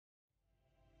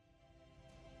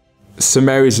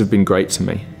Surgeries have been great to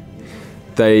me.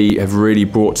 They have really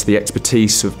brought the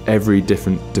expertise of every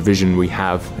different division we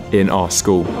have in our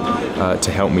school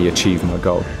to help me achieve my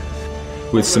goal.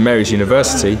 With Surgeries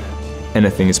University,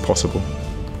 anything is possible.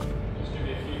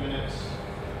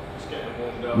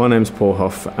 My name's Paul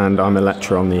Hoff and I'm a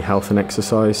lecturer on the Health and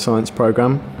Exercise Science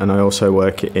programme, and I also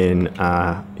work in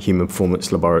our Human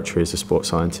Performance Laboratory as a sports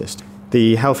scientist.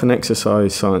 The Health and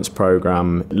Exercise Science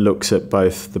programme looks at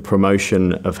both the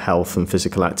promotion of health and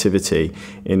physical activity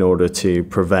in order to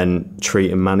prevent, treat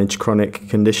and manage chronic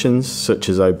conditions such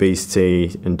as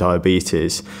obesity and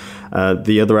diabetes.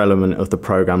 The other element of the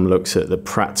programme looks at the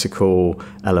practical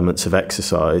elements of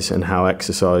exercise and how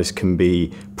exercise can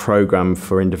be programmed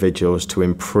for individuals to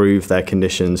improve their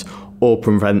conditions or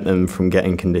prevent them from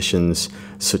getting conditions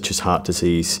such as heart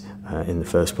disease in the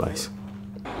first place.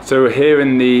 So we're here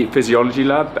in the physiology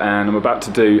lab and I'm about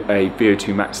to do a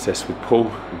V02 Max test with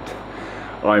Paul.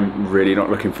 I'm really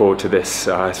not looking forward to this.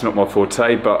 It's not my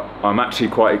forte, but I'm actually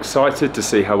quite excited to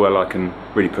see how well I can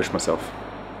really push myself.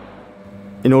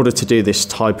 In order to do this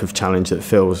type of challenge that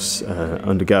Phil's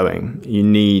undergoing, you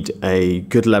need a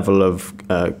good level of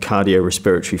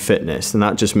cardiorespiratory fitness, and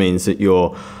that just means that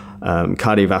your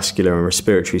cardiovascular and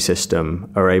respiratory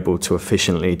system are able to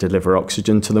efficiently deliver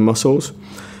oxygen to the muscles.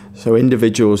 So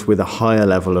individuals with a higher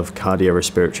level of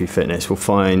cardiorespiratory fitness will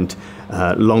find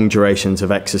long durations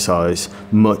of exercise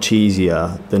much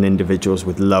easier than individuals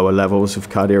with lower levels of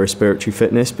cardiorespiratory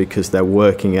fitness, because they're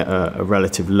working at a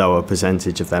relative lower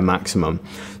percentage of their maximum.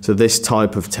 So this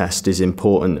type of test is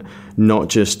important not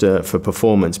just for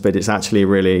performance, but it's actually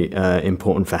really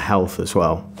important for health as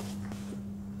well.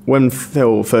 When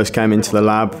Phil first came into the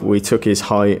lab, we took his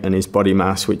height and his body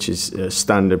mass, which is a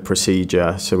standard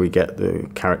procedure, so we get the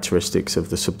characteristics of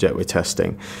the subject we're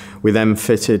testing. We then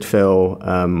fitted Phil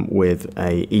with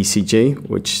a ECG,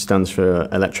 which stands for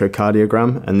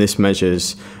electrocardiogram, and this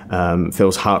measures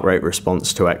Phil's heart rate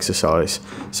response to exercise.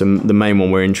 So the main one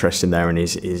we're interested in there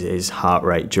is heart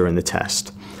rate during the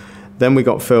test. Then we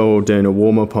got Phil doing a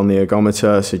warm-up on the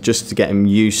ergometer, so just to get him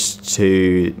used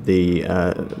to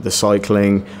the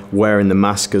cycling, wearing the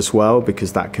mask as well,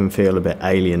 because that can feel a bit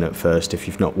alien at first if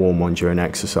you've not worn one during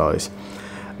exercise.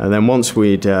 And then once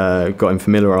we'd got him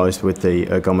familiarised with the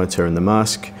ergometer and the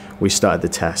mask, we started the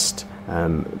test.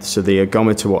 So the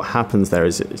ergometer, what happens there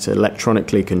is it's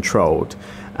electronically controlled,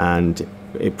 and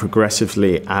it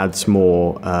progressively adds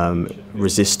more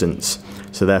resistance.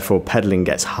 So therefore pedalling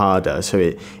gets harder.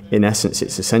 So in essence,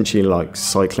 it's essentially like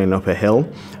cycling up a hill,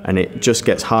 and it just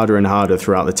gets harder and harder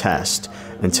throughout the test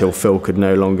until Phil could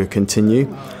no longer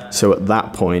continue. So at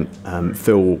that point,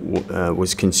 Phil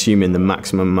was consuming the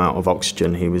maximum amount of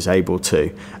oxygen he was able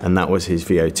to, and that was his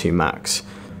V02 Max.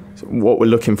 So what we're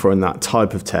looking for in that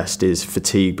type of test is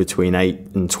fatigue between 8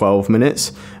 and 12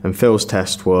 minutes, and Phil's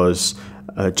test was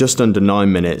just under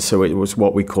 9 minutes, so it was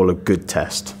what we call a good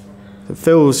test.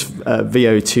 Phil's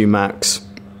V02 Max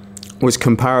was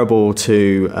comparable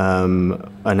to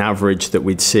an average that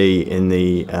we'd see in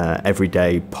the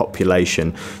everyday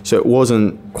population. So it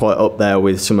wasn't quite up there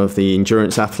with some of the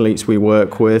endurance athletes we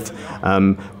work with,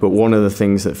 but one of the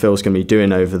things that Phil's going to be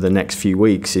doing over the next few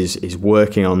weeks is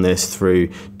working on this through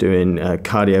doing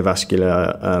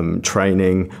cardiovascular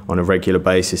training on a regular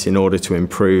basis in order to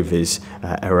improve his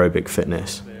aerobic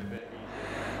fitness.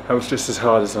 That was just as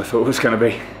hard as I thought it was going to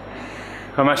be.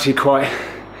 I'm actually quite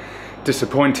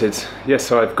disappointed.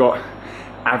 Yes, I've got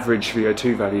average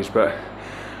VO2 values, but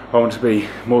I want to be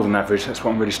more than average. That's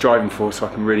what I'm really striving for, so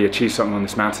I can really achieve something on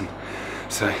this mountain.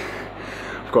 So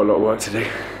I've got a lot of work to do.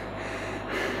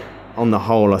 On the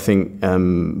whole, I think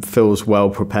Phil's well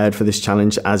prepared for this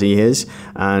challenge, as he is,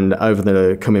 and over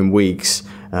the coming weeks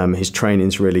his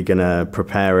training's really going to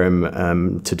prepare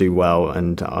him to do well,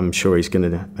 and I'm sure he's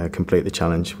going to complete the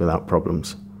challenge without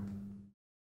problems.